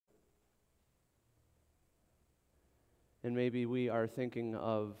And maybe we are thinking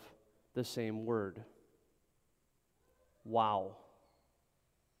of the same word. Wow.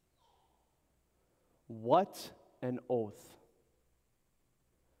 What an oath.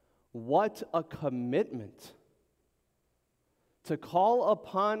 What a commitment to call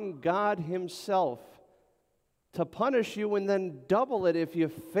upon God Himself to punish you and then double it if you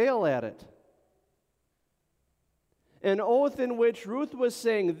fail at it. An oath in which Ruth was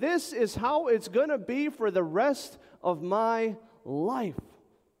saying, this is how it's going to be for the rest of my life.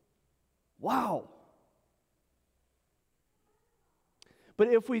 Wow. But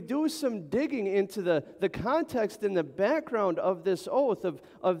if we do some digging into the context and the background of this oath,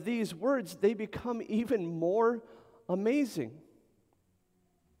 of these words, they become even more amazing.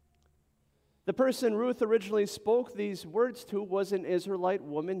 The person Ruth originally spoke these words to was an Israelite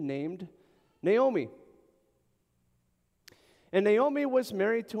woman named Naomi. And Naomi was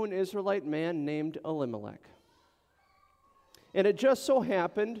married to an Israelite man named Elimelech. And it just so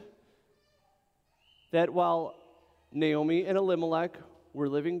happened that while Naomi and Elimelech were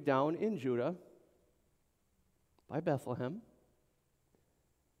living down in Judah by Bethlehem,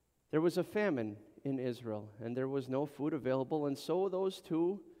 there was a famine in Israel, and there was no food available, and so those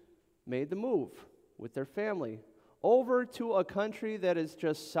two made the move with their family over to a country that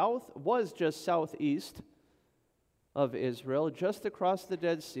was just southeast of Israel, just across the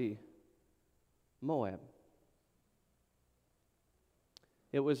Dead Sea, Moab.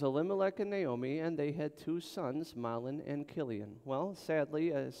 It was Elimelech and Naomi, and they had two sons, Mahlon and Chilion. Well,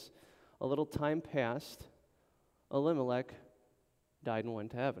 sadly, as a little time passed, Elimelech died and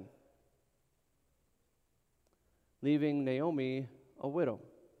went to heaven, leaving Naomi a widow.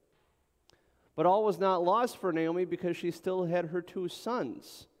 But all was not lost for Naomi, because she still had her two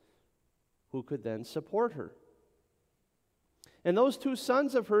sons who could then support her. And those two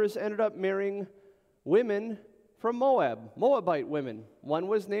sons of hers ended up marrying women from Moab, Moabite women. One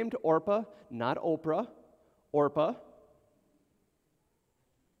was named Orpah, not Oprah, Orpah.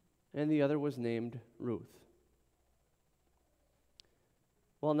 And the other was named Ruth.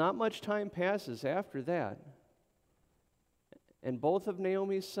 Well, not much time passes after that, and both of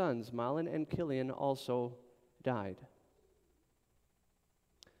Naomi's sons, Mahlon and Chilion, also died.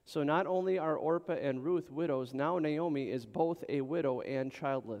 So not only are Orpah and Ruth widows, now Naomi is both a widow and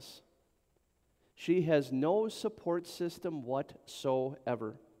childless. She has no support system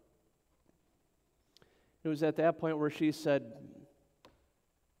whatsoever. It was at that point where she said,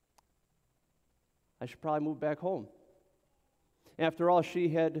 I should probably move back home. After all, she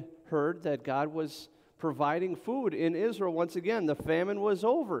had heard that God was providing food in Israel once again. The famine was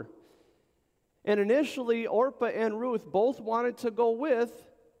over. And initially, Orpah and Ruth both wanted to go with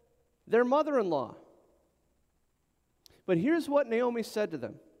their mother-in-law. But here's what Naomi said to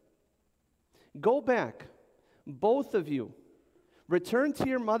them. Go back, both of you. Return to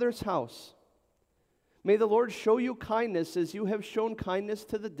your mother's house. May the Lord show you kindness as you have shown kindness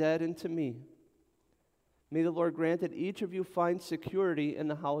to the dead and to me. May the Lord grant that each of you find security in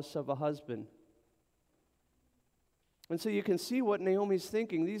the house of a husband. And so you can see what Naomi's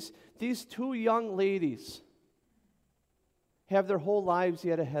thinking. These two young ladies have their whole lives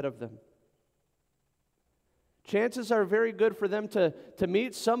yet ahead of them. Chances are very good for them to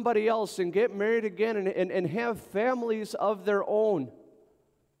meet somebody else and get married again and have families of their own.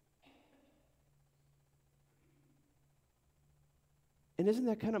 And isn't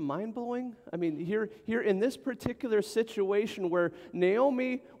that kind of mind-blowing? I mean, here in this particular situation where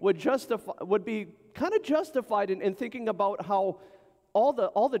Naomi would be kind of justified in thinking about how all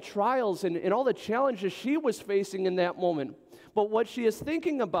the trials and all the challenges she was facing in that moment. But what she is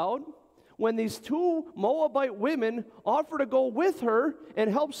thinking about when these two Moabite women offer to go with her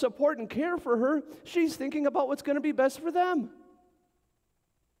and help support and care for her, she's thinking about what's going to be best for them.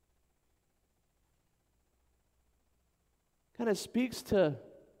 Kind of speaks to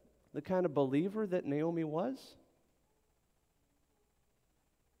the kind of believer that Naomi was.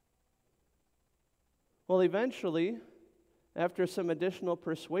 Well, eventually, after some additional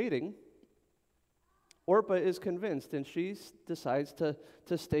persuading, Orpah is convinced, and she decides to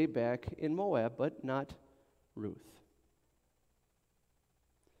stay back in Moab, but not Ruth.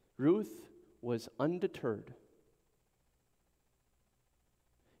 Ruth was undeterred.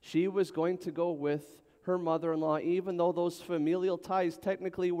 She was going to go with her mother-in-law, even though those familial ties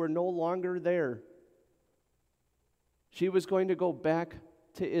technically were no longer there. She was going to go back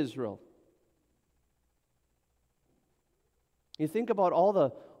to Israel. You think about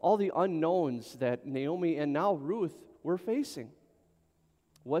all the unknowns that Naomi and now Ruth were facing.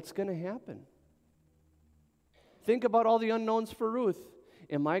 What's going to happen? Think about all the unknowns for Ruth.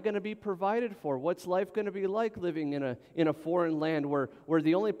 Am I going to be provided for? What's life going to be like living in a foreign land where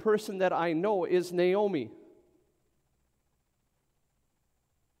the only person that I know is Naomi?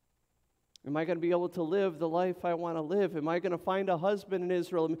 Am I going to be able to live the life I want to live? Am I going to find a husband in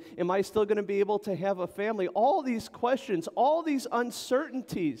Israel? Am I still going to be able to have a family? All these questions, all these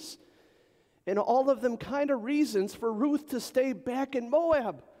uncertainties, and all of them kind of reasons for Ruth to stay back in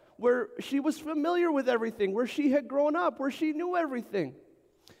Moab, where she was familiar with everything, where she had grown up, where she knew everything.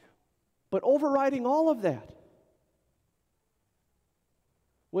 But overriding all of that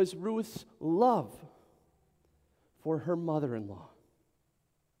was Ruth's love for her mother-in-law.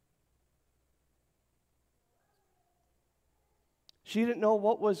 She didn't know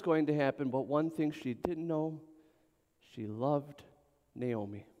what was going to happen, but one thing she did know, she loved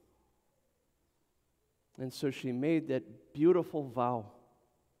Naomi. And so she made that beautiful vow.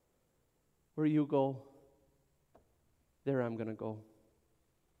 Where you go, there I'm going to go.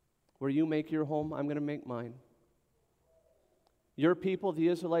 Where you make your home, I'm going to make mine. Your people, the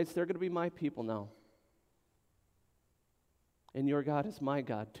Israelites, they're going to be my people now. And your God is my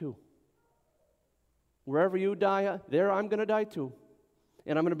God too. Wherever you die, there I'm going to die too.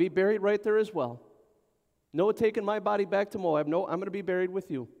 And I'm going to be buried right there as well. No taking my body back to Moab. No, I'm going to be buried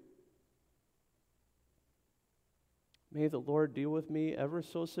with you. May the Lord deal with me ever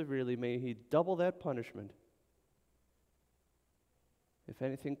so severely. May He double that punishment, if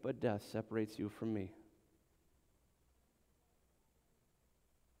anything but death separates you from me.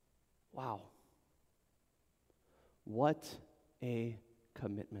 Wow. What a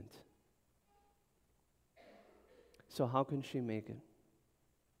commitment. So how can she make it?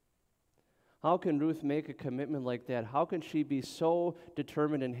 How can Ruth make a commitment like that? How can she be so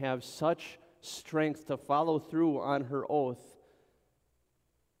determined and have such strength to follow through on her oath?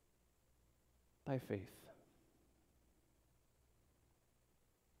 By faith.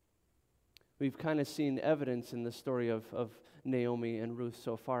 We've kind of seen evidence in the story of Naomi and Ruth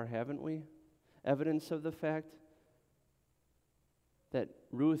so far, haven't we? Evidence of the fact that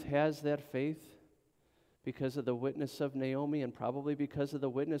Ruth has that faith because of the witness of Naomi and probably because of the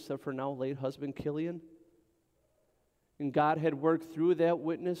witness of her now late husband, Kilian. And God had worked through that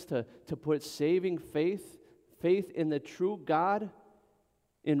witness to put saving faith in the true God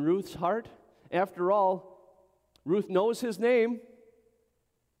in Ruth's heart. After all, Ruth knows his name,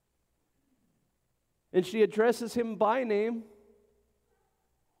 and she addresses him by name.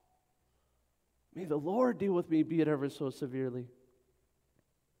 May the Lord deal with me, be it ever so severely.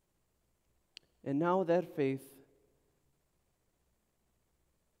 And now that faith,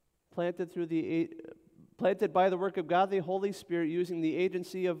 planted by the work of God, the Holy Spirit, using the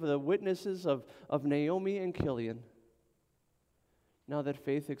agency of the witnesses of Naomi and Kilian, now that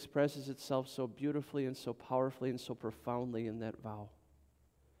faith expresses itself so beautifully and so powerfully and so profoundly in that vow.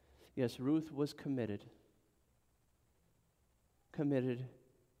 Yes, Ruth was committed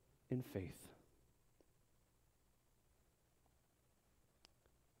in faith.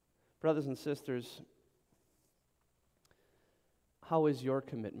 Brothers and sisters, how is your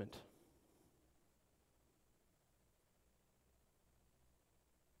commitment?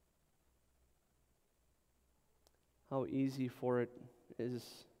 How easy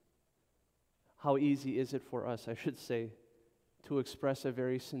is it for us, I should say, to express a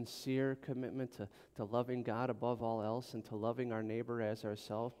very sincere commitment to loving God above all else and to loving our neighbor as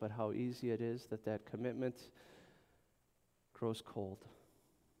ourselves, but how easy it is that commitment grows cold.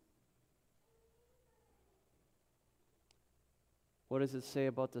 What does it say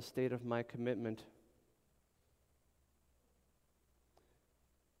about the state of my commitment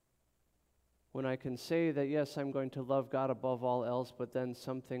when I can say that, yes, I'm going to love God above all else, but then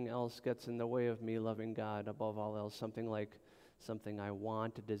something else gets in the way of me loving God above all else, something like something I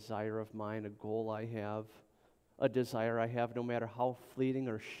want, a desire of mine, a goal I have, a desire I have, no matter how fleeting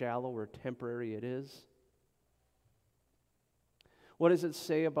or shallow or temporary it is? What does it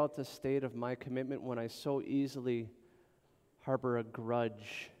say about the state of my commitment when I so easily harbor a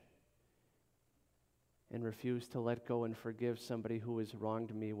grudge and refuse to let go and forgive somebody who has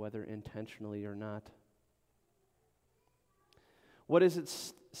wronged me, whether intentionally or not? What does it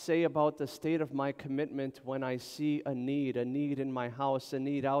say about the state of my commitment when I see a need in my house, a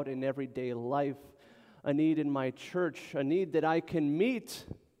need out in everyday life, a need in my church, a need that I can meet,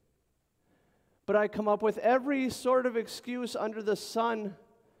 but I come up with every sort of excuse under the sun?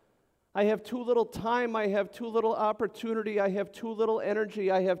 I have too little time, I have too little opportunity, I have too little energy,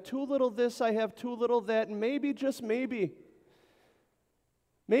 I have too little this, I have too little that, and maybe, just maybe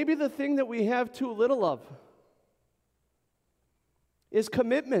the thing that we have too little of is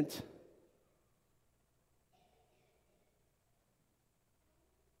commitment.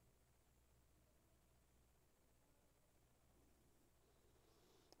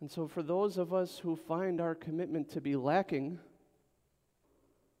 And so for those of us who find our commitment to be lacking,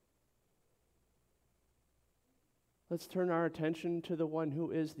 let's turn our attention to the one who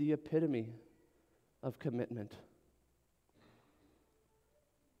is the epitome of commitment.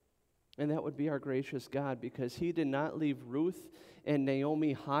 And that would be our gracious God, because He did not leave Ruth and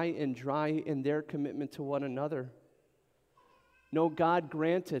Naomi high and dry in their commitment to one another. No, God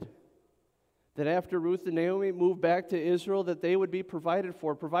granted that after Ruth and Naomi moved back to Israel, that they would be provided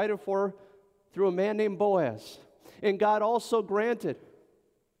for through a man named Boaz. And God also granted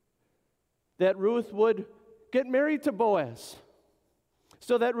that Ruth would get married to Boaz,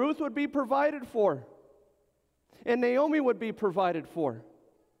 so that Ruth would be provided for, and Naomi would be provided for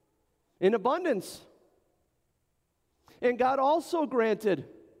in abundance. And God also granted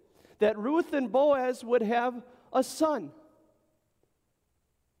that Ruth and Boaz would have a son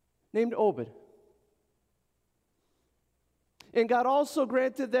named Obed. And God also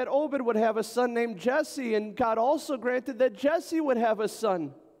granted that Obed would have a son named Jesse, and God also granted that Jesse would have a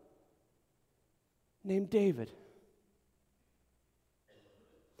son named David.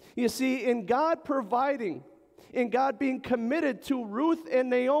 You see, in God providing, in God being committed to Ruth and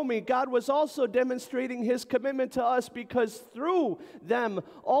Naomi, God was also demonstrating His commitment to us, because through them,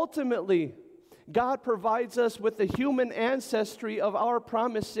 ultimately, God provides us with the human ancestry of our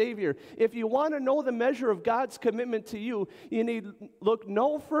promised Savior. If you want to know the measure of God's commitment to you, you need look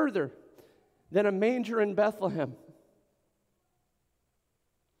no further than a manger in Bethlehem.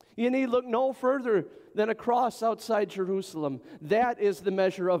 You need look no further than a cross outside Jerusalem. That is the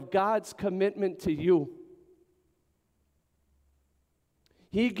measure of God's commitment to you.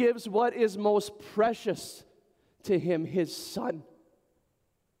 He gives what is most precious to Him, His Son.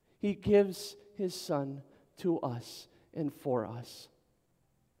 He gives His Son to us and for us.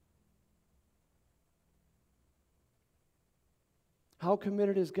 How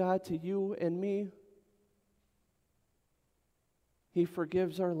committed is God to you and me? He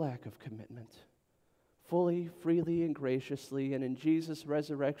forgives our lack of commitment fully, freely, and graciously, and in Jesus'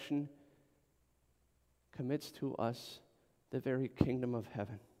 resurrection commits to us the very kingdom of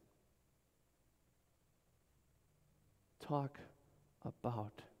heaven. Talk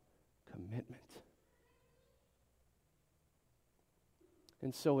about commitment.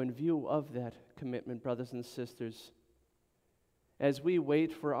 And so, in view of that commitment, brothers and sisters, as we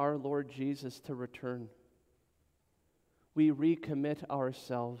wait for our Lord Jesus to return, we recommit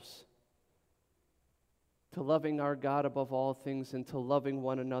ourselves to loving our God above all things and to loving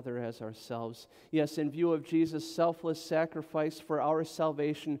one another as ourselves. Yes, in view of Jesus' selfless sacrifice for our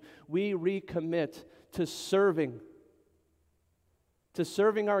salvation, we recommit to serving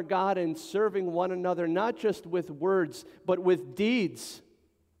our God and serving one another, not just with words, but with deeds.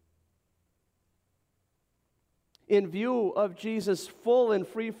 In view of Jesus' full and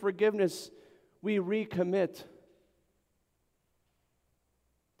free forgiveness, we recommit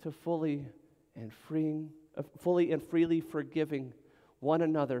to fully and freely forgiving one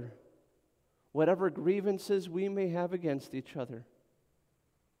another, whatever grievances we may have against each other.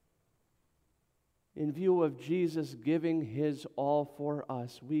 In view of Jesus giving His all for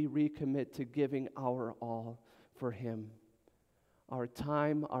us, we recommit to giving our all for Him. Our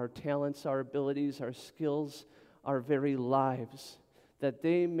time, our talents, our abilities, our skills, our very lives, that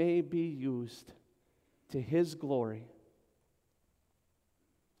they may be used to His glory.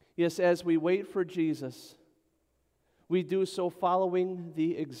 Yes, as we wait for Jesus, we do so following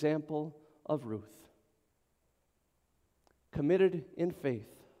the example of Ruth, committed in faith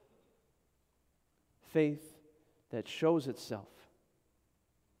that shows itself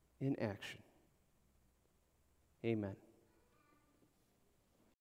in action. Amen.